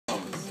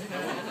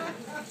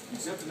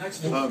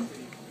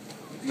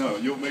No,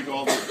 you'll make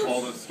all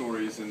the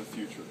stories in the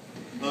future.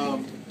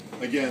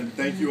 Again,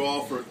 thank you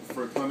all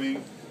for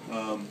coming.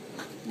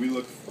 We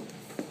look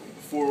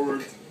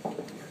forward. Are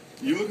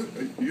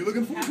you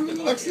looking forward to it,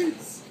 Lexi?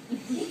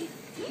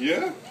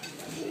 Yeah?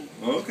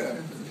 Okay.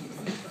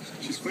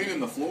 She's cleaning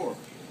the floor.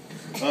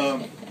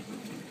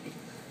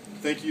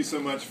 Thank you so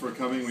much for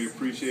coming. We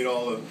appreciate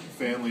all the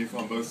family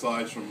on both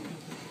sides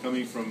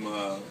coming from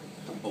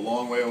a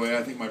long way away.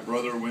 I think my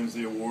brother wins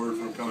the award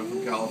for coming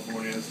from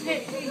California. So.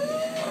 Hey,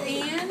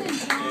 Ann and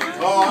John.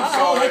 Oh, I'm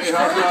sorry.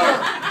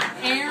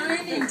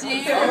 Aaron and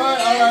Dan.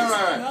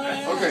 All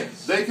right. Okay,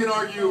 they can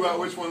argue about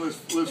which one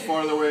lives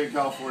farther away in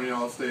California.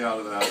 I'll stay out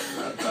of that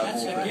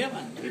whole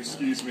thing.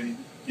 Excuse me.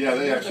 Yeah,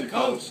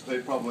 they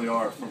probably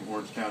are from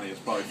Orange County. It's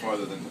probably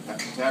farther than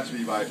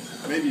Tehachapi by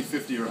maybe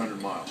 50 or 100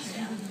 miles.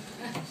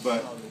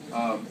 But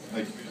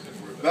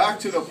back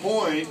to the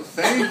point.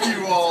 Thank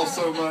you all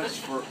so much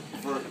for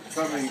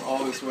coming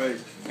all this way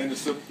and to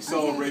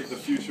celebrate the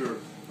future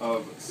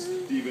of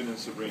Stephen and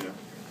Sabrina.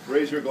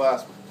 Raise your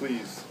glass,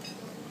 please.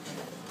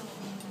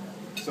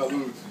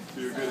 Salud for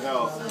your good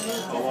health,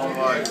 a long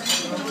life.